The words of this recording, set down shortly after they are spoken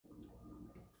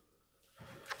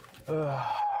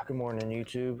Good morning,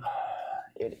 YouTube.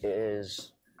 It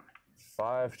is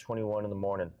 5:21 in the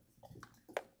morning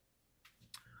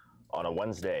on a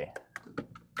Wednesday,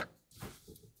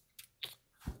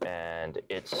 and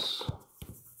it's,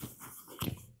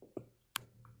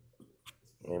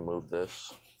 let me move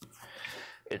this.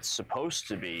 It's supposed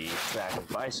to be back and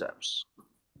biceps,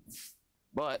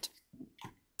 but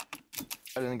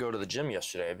I didn't go to the gym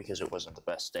yesterday because it wasn't the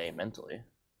best day mentally.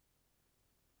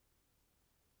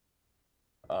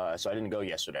 So I didn't go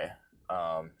yesterday.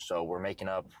 So we're making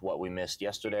up what we missed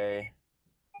yesterday.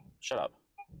 Shut up.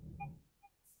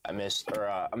 I'm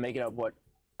making up what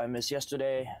I missed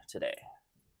yesterday today.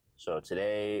 So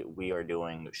today we are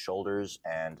doing shoulders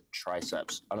and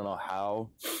triceps. I don't know how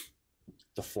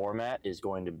the format is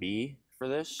going to be for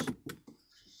this,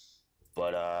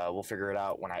 but we'll figure it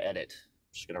out when I edit.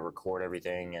 I'm just gonna record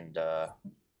everything and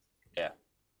yeah.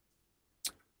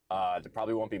 There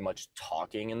probably won't be much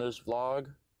talking in this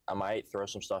vlog. I might throw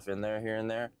some stuff in there here and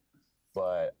there,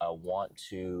 but I want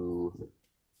to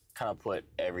kind of put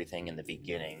everything in the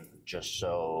beginning just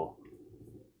so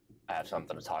I have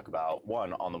something to talk about.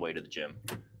 One, on the way to the gym,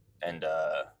 and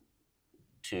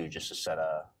two, just to set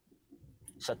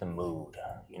the mood.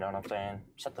 You know what I'm saying?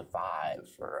 Set the vibe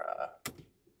for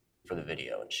the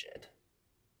video and shit.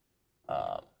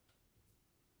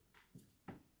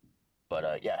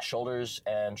 But yeah, shoulders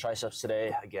and triceps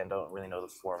today. Again, don't really know the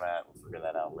format. We'll figure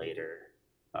that out later.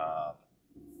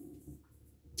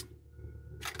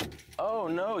 Oh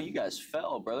no, you guys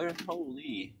fell, brother.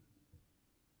 Holy.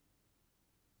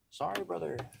 Sorry,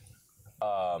 brother.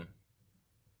 I'm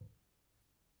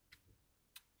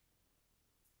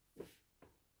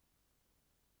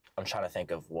trying to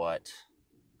think of what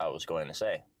I was going to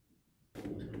say.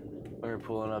 We're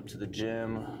pulling up to the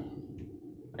gym.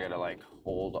 I gotta like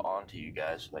hold on to you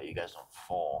guys so that you guys don't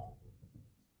fall.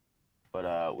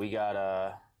 But we got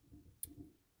a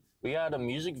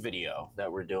music video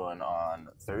that we're doing on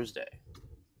Thursday,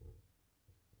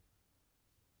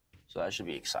 so that should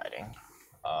be exciting.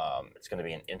 It's gonna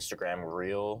be an Instagram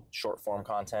reel, short form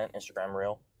content, Instagram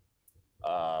reel,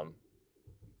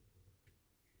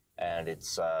 and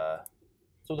it's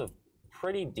with a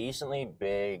pretty decently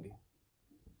big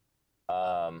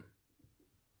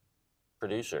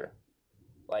producer.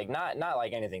 Like not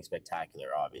like anything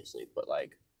spectacular, obviously, but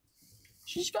like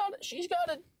she's got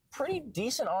a pretty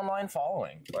decent online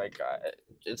following. Like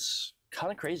it's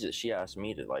kind of crazy that she asked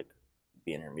me to like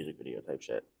be in her music video type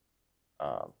shit.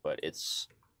 But it's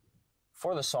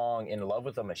for the song "In Love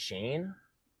with a Machine."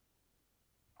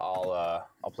 I'll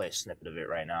play a snippet of it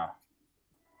right now.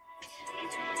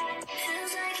 Feels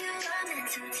like you are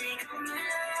meant to take all my love.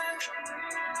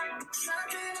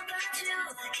 Something about you,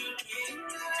 I can't get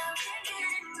enough,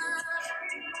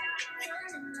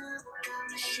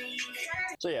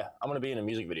 So yeah, I'm gonna be in a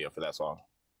music video for that song.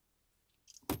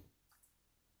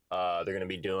 They're gonna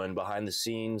be doing behind the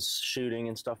scenes shooting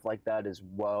and stuff like that as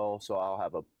well, so I'll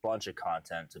have a bunch of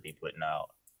content to be putting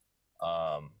out.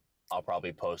 I'll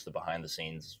probably post the behind the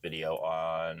scenes video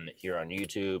here on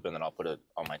YouTube, and then I'll put it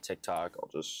on my TikTok. I'll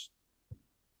just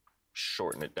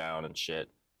shorten it down and shit.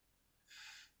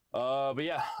 But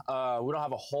yeah, we don't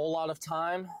have a whole lot of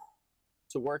time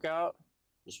to work out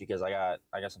just because I got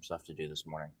some stuff to do this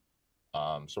morning.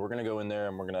 So we're gonna go in there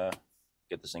and we're gonna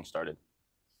get this thing started.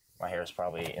 My hair is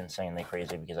probably insanely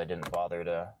crazy because I didn't bother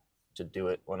to do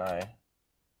it when I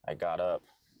got up.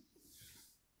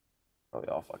 Probably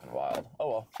all fucking wild. Oh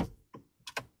well.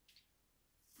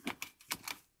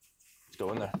 Let's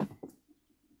go in there.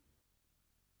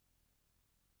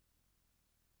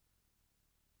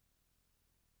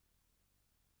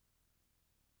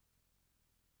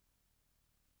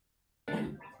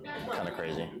 Kind of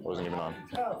crazy. Wasn't even on.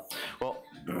 Well,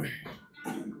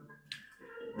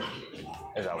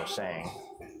 as I was saying,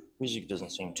 music doesn't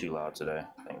seem too loud today.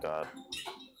 Thank God.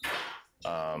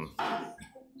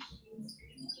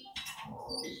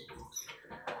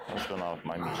 What's going on with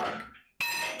my music?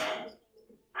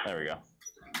 There we go.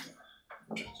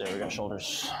 So yeah, we got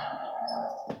shoulders.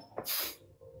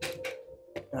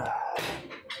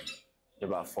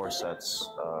 About 4 sets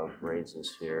of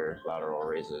raises here, lateral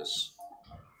raises.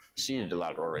 Seated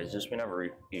lateral raises. We never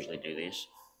usually do these.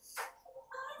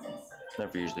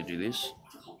 Never usually do these.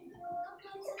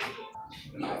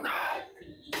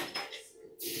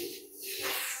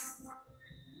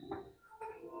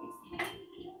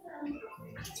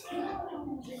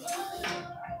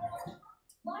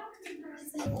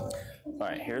 All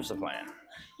right, here's the plan.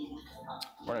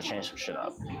 We're gonna change some shit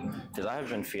up because I've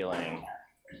been feeling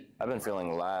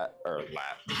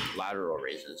lateral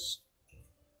raises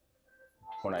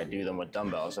when I do them with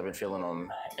dumbbells, I've been feeling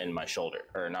them in my shoulder,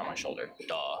 or not my shoulder,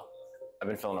 duh. I've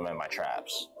been feeling them in my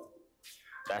traps.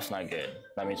 That's not good.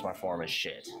 That means my form is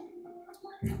shit.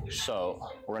 So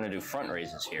we're gonna do front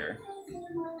raises here,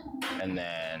 and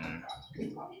then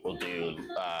we'll do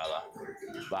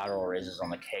lateral raises on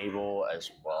the cable as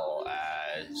well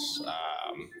as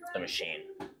the machine.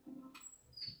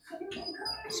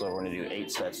 So we're gonna do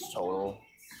 8 sets total,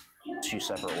 2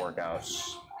 separate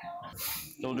workouts.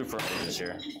 So we'll do front raises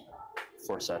here,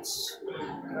 4 sets,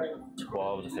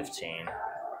 12 to 15.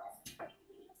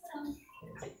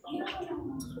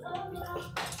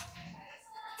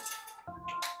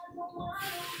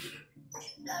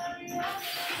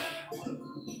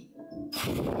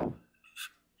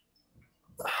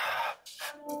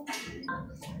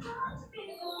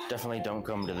 Definitely don't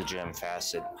come to the gym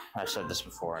fasted. I've said this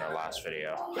before in a last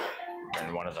video,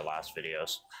 in one of the last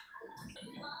videos.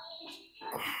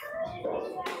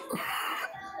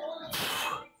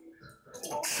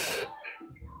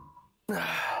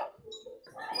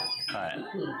 Alright,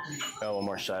 got one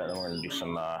more set, then we're gonna do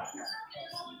some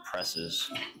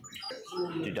presses.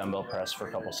 Do dumbbell press for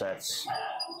a couple sets.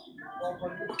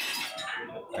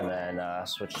 And then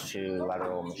switch to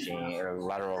lateral machine, or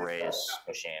lateral raise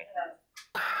machine.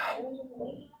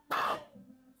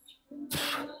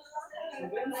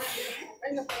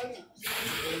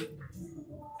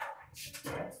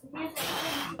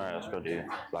 Alright, let's go do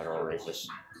lateral raises.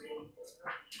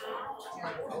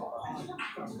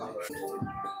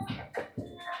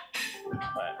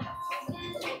 Alright,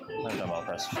 I'm gonna dumbbell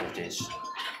press 50s.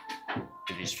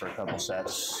 Do these for a couple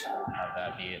sets. Have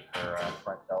that be it for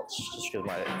front delts. Just because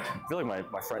I feel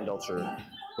like my front delts are a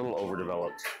little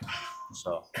overdeveloped.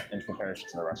 So, in comparison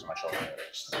to the rest of my shoulder.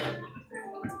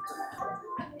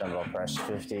 Dumbbell press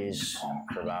 50s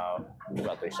for about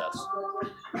 3 sets.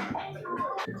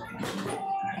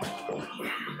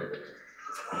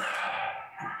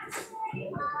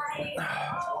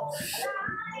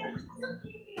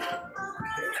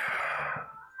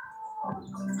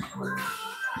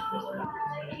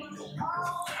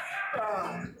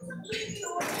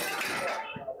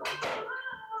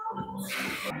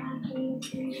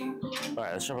 All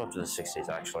right, let's jump up to the 60s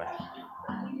actually.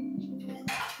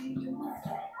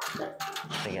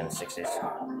 Again, 60s.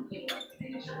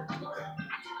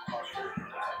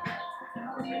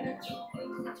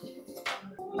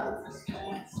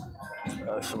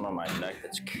 There's some on my neck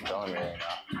that's killing me right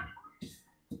now.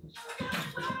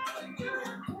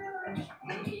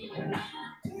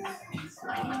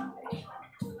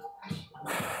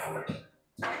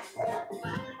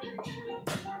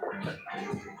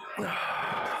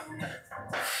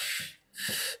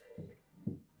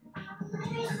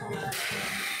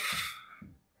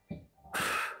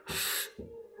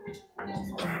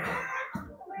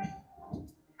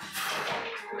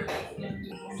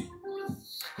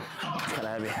 Kind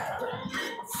of heavy.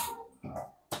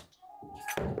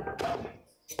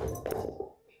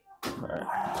 All right.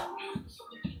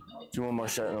 Do one more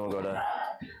set and then we'll go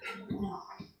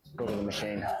to the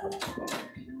machine.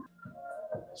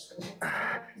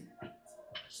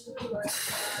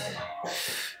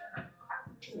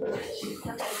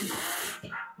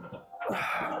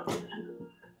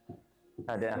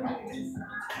 Ah, damn.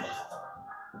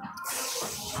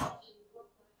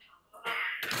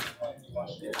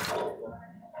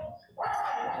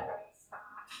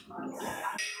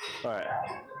 All right.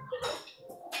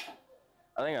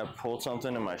 I think I pulled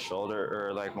something in my shoulder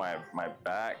or like my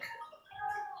back.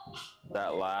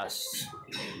 That last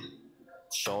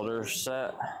shoulder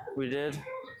set we did.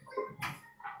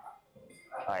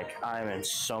 Like I'm in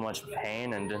so much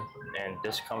pain and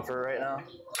discomfort right now.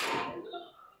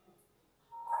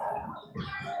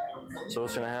 So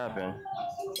what's gonna happen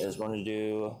is we're gonna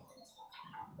do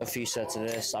a few sets of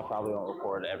this. I probably won't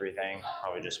record everything.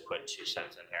 Probably just put 2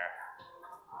 sets in here.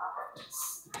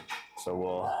 So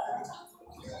we'll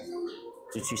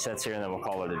do 2 sets here and then we'll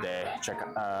call it a day.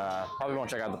 Probably won't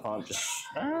check out the pump. Just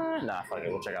nah, fuck it.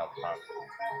 We'll check out the pump.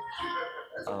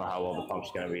 I don't know how well the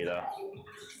pump's gonna be though.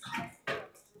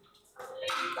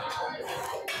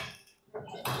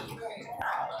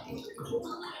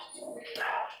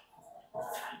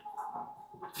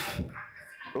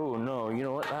 Oh no, you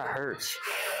know what? That hurts.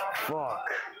 Fuck.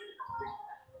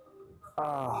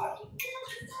 Ah.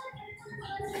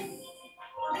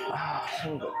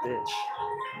 Son of a bitch.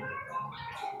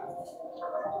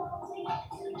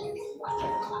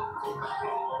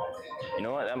 You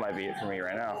know what? That might be it for me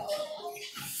right now.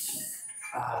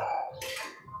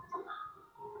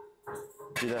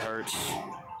 Dude, that hurts.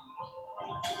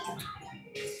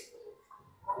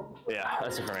 Yeah,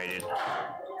 that's it for me, dude.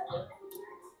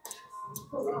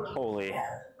 Holy.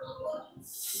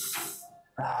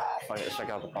 Fuck it, let's check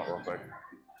out the pump real quick.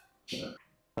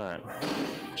 Alright,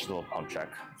 just a little pump check.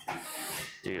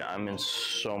 Dude, I'm in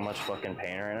so much fucking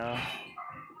pain right now.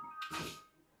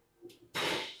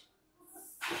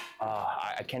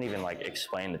 I can't even like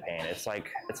explain the pain. It's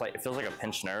like it feels like a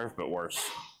pinched nerve, but worse.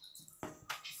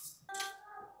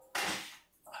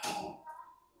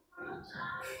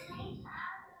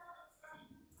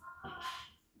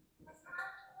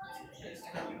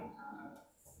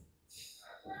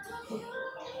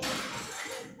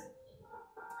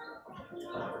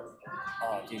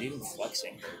 Oh, dude, even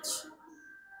flexing hurts.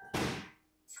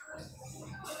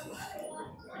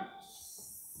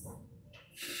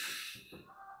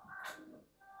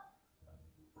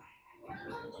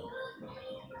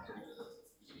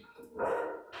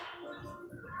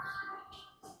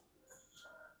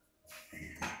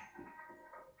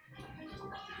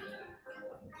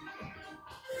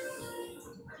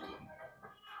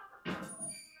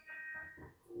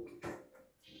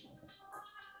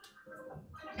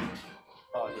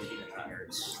 Oh, dude, even that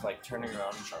hurts. Like turning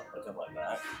around and trying to look at my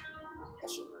back. That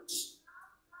shit hurts.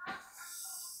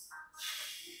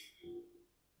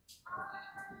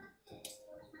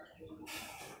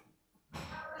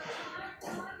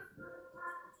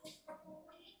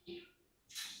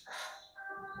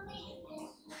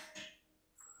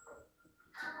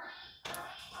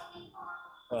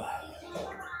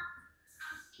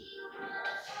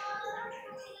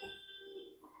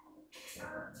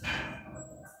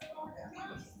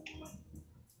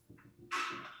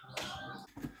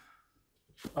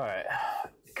 All right,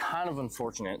 kind of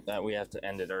unfortunate that we have to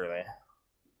end it early,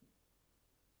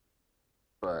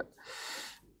 but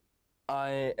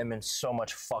I am in so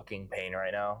much fucking pain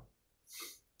right now.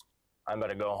 I'm about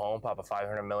to go home, pop a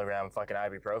 500 milligram fucking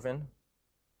ibuprofen,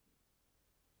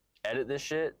 edit this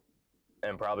shit,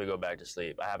 and probably go back to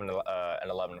sleep. I have an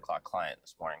 11 o'clock client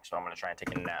this morning, so I'm gonna try and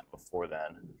take a nap before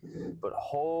then. But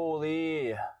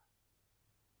holy,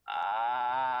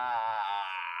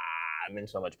 I'm in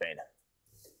so much pain.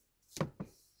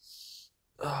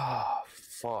 Oh,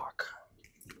 fuck.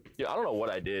 Dude, I don't know what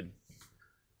I did.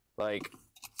 Like,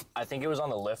 I think it was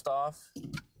on the lift off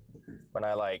when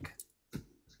I like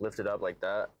lifted up like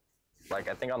that. Like,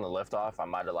 I think on the lift off, I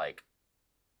might have like,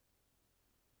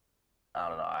 I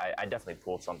don't know. I definitely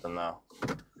pulled something though.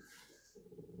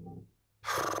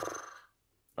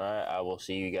 All right, I will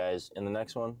see you guys in the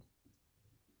next one.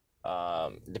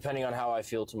 Depending on how I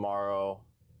feel tomorrow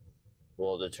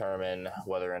will determine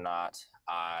whether or not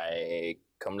I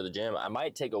come to the gym. I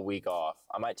might take a week off.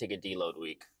 I might take a deload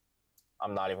week.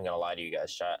 I'm not even gonna lie to you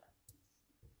guys, chat.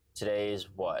 Today's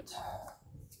what?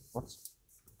 What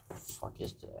the fuck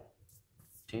is today?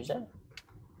 Tuesday?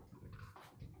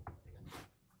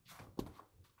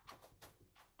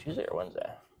 Tuesday or Wednesday?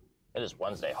 It is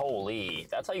Wednesday. Holy,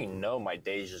 that's how you know my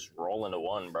day's just roll into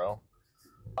one, bro.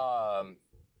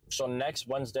 So next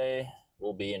Wednesday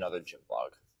will be another gym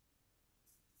vlog.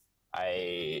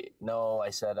 I know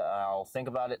I said I'll think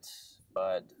about it,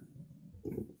 but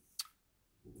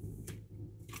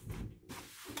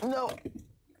no.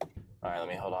 All right, let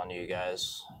me hold on to you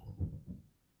guys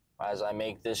as I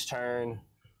make this turn.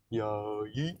 Yo,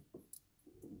 yeet.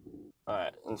 All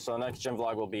right, and so next gym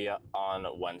vlog will be on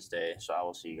Wednesday, so I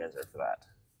will see you guys there for that.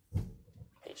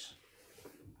 Peace.